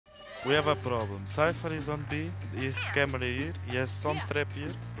We have a problem. Cypher is on B, his camera here, he has some trap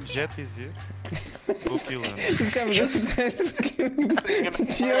here, Jet is here. Go kill him. This guy was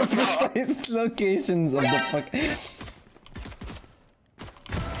geo-precise locations of the fuck.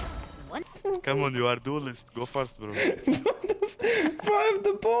 Come on, you are duelist. Go first, bro. Bro, I have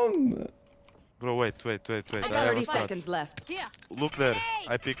the bomb. Bro, wait. I have a 30 start. seconds left. Here. Look there.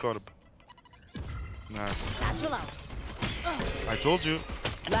 I pick orb. Nice. I told you.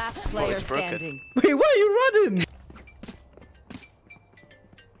 Last player it's broken. standing. Wait, why are you running?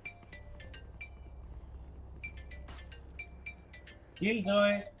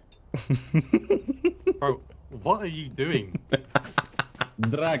 Killjoy. Bro, what are you doing?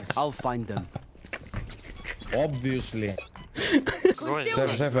 Drugs. I'll find them. Obviously.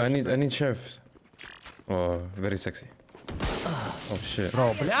 Cypher, I need chef. Oh, very sexy. Oh shit.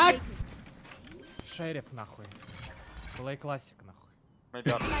 Bro, блядь! Шериф, нахуй. Play classic, нахуй.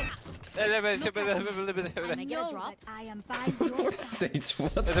 Sage,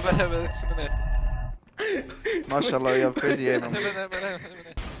 what? MashaAllah, you have crazy aim.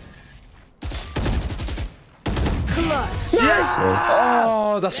 Yes!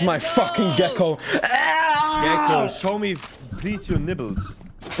 Oh, that's my fucking gecko. Gecko, show me please your nibbles.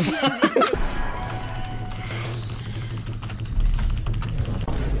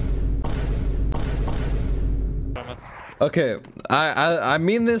 Okay, I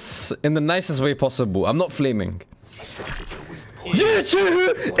mean this in the nicest way possible. I'm not flaming. You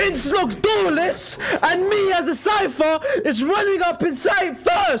two, it's Nocturus, and me as a Cypher is running up inside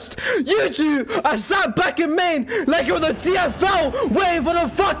first. You two are sat back in main like you're the TFL waiting for the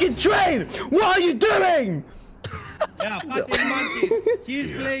fucking train. What are you doing? Yeah, fucking monkeys.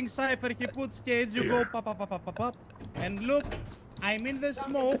 He's playing Cypher, he puts cage, you go pop, pop, pop, pop, pop, pop. And look, I'm in the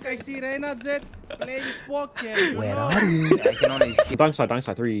smoke, I see Reyna Jet playing poker. Where are you? I can only...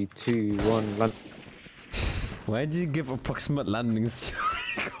 Downside. 3, 2, 1, land. Why did you give approximate landings?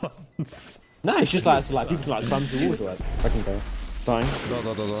 No, it's just like, people can like spam through walls or like. I can go. Dying. No. 3,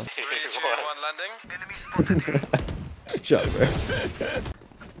 2, 1 landing. Shut up, bro.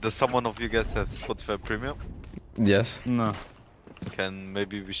 Does someone of you guys have Spotify Premium? Yes. No. Can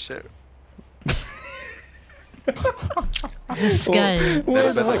maybe we share? This guy.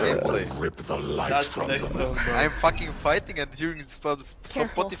 Better gameplay. Rip the light from them. I'm fucking fighting and hearing some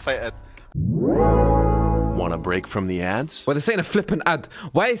Spotify ad. Want a break from the ads? Well, this ain't a flippant ad.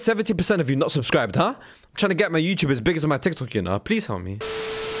 Why is 70% of you not subscribed, huh? I'm trying to get my YouTube as big as my TikTok, you know. Please help me.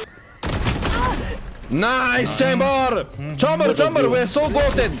 Nice, Chamber! Chamber, we're so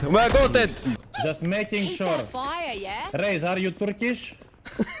goated. We're goated. Just making sure. Fire, yeah? Reyes, are you Turkish?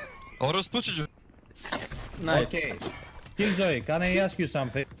 Nice. Okay. Killjoy, can I ask you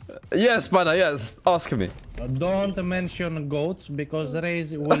something? Yes, Bana, yes. Ask me. Don't mention goats because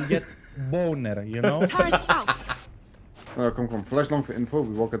Reyes will get boner, you know? Come. Flash long for info,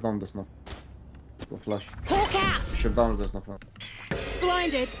 we walk it down, there's no. Go flash. Hawk out! Shift down, there's nothing.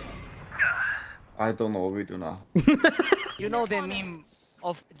 Blinded. I don't know what we do now. You know the meme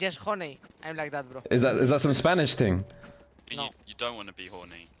of just honey? I'm like that, bro. Is that some Spanish thing? No. You don't want to be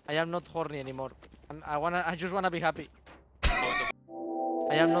horny. I am not horny anymore. I just wanna be happy.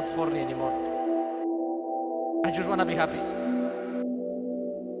 I am not horny anymore. I just wanna be happy.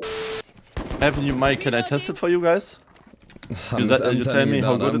 Have you mic? Can I test it for you guys? You tell me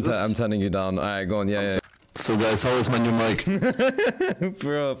how good it is? I'm turning you down. Alright, go on. Yeah. So guys, how is my new mic?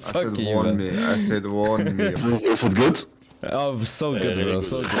 Bro, fuck you, warn man. me. I said warn me. Is it good? Oh, so good, bro.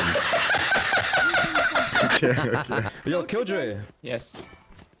 So good. Okay. Yo, Killjoy. Yes.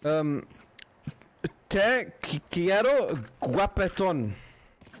 Te quiero guapetón.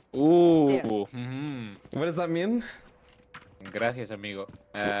 Ooh. What does that mean? Gracias, amigo.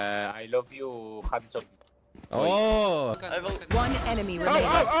 I love you, handsome. Oh. One enemy remaining.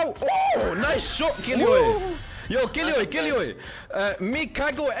 Oh, nice shot, Killjoy. Yo, Killjoy. Me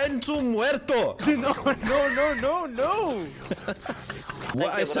cago en tu muerto. No.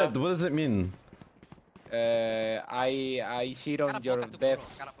 What I said, what does it mean? I shit on your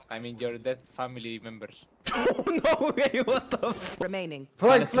deaths. I mean your death family members. Oh, no way, what the f... Remaining.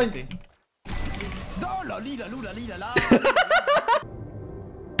 Flank.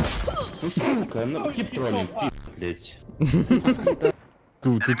 Сука, ну keep trolling, блять.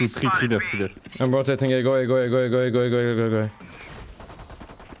 2, 3 there. I'm rotating it, go. Enemy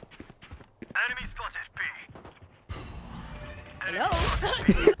spotted B. Hello?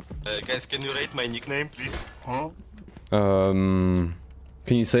 Guys, can you rate my nickname, please?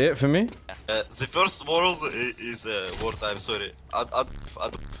 Can you say it for me? The first word is word, I'm sorry. Adolf.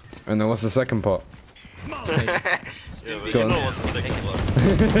 And then what's the second part? Yeah, but you know what's the second one.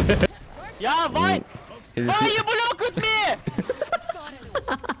 Yeah, why? Why you block with me?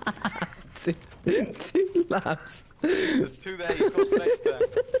 Two laps. There's two there, he's got selector.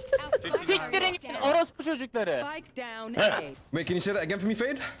 Siktirin orospu çocukları. Spike down A. Wait, can you say that again for me,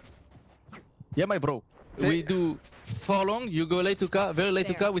 Fade? Yeah, my bro. We do for long, you go late to car, very late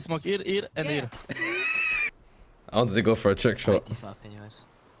to car, we smoke here, and here. I wanted to go for a trick shot.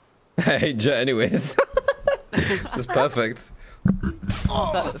 I hate Jet anyways. It's perfect.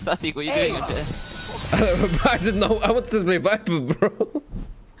 Satik, what are you doing, Jet? I didn't know. I wanted to play Viper, bro.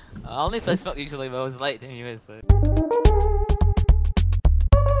 I only play Smoke usually, but I was late anyways, so...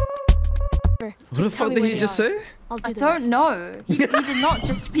 What the fuck did he just say? I don't know. He did not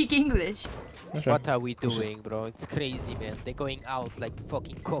just speak English. What are we doing, bro? It's crazy, man. They're going out like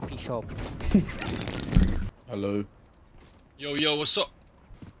fucking coffee shop. Hello. Yo, what's up?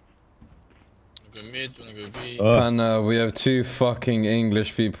 Wanna go mid, wanna go B? And we have two fucking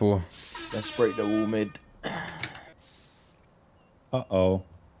English people. Let's break the wall mid. Uh-oh.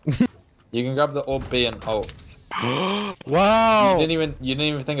 You can grab the orb B and ult. Wow! You didn't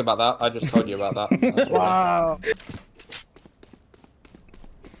even think about that. I just told you about that. Wow!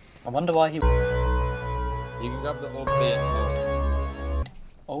 I wonder why he. You can grab the orb B and ult.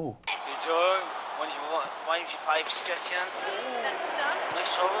 Oh. Joe, 1v5 suggestion. That's done.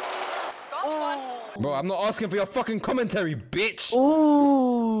 Nice job. Got one. Bro, I'm not asking for your fucking commentary, bitch.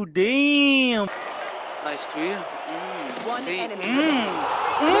 Ooh, damn. Nice clear. One enemy.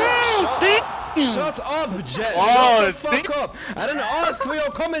 Shut up, Jet. Oh, Shut the fuck up. I didn't ask for your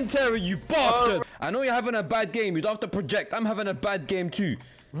commentary, you bastard. I know you're having a bad game. You don't have to project. I'm having a bad game too.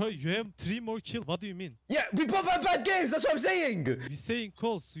 Bro, you have 3 more kills. What do you mean? Yeah, we both have bad games. That's what I'm saying. You're saying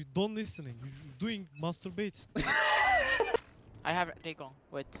calls. You don't listening. You're doing masturbates. I have Recon.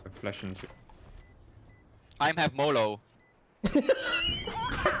 Wait. Flashing. I have Molo.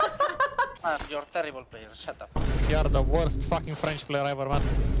 You're a terrible player. Shut up. You are the worst fucking French player I ever met.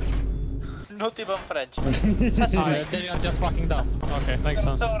 Not even French. Then you are just fucking dumb. Okay, thanks,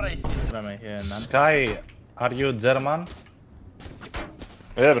 son. So racist. Sky, are you German?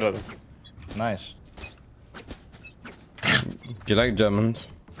 Yeah, brother. Nice. Do you like Germans?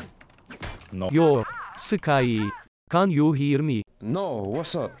 No. Yo, Sky, can you hear me? No,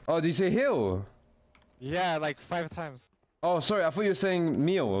 what's up? Oh, did you say hill? Yeah, like 5 times. Oh, sorry, I thought you were saying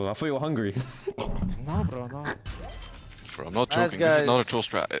meal. I thought you were hungry. No, bro, no. Bro, I'm not Nice joking. This is guys. not a troll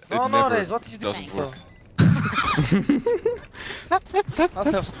strat. It No, never Rez, what is doesn't this, work.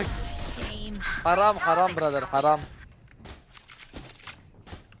 Haram, haram, brother, haram.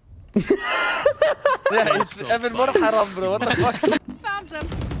 Yeah, it's even more haram, bro. What the fuck? Found them.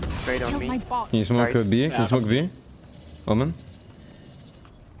 Straight on me. Can you smoke B? Can you smoke B? Omen?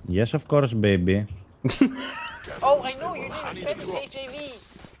 Yes, of course, baby. Oh, I know your name. It's HIV.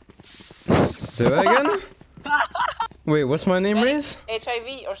 Say that again? Wait, what's my name, Riz?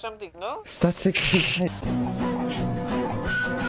 HIV or something, no? Static.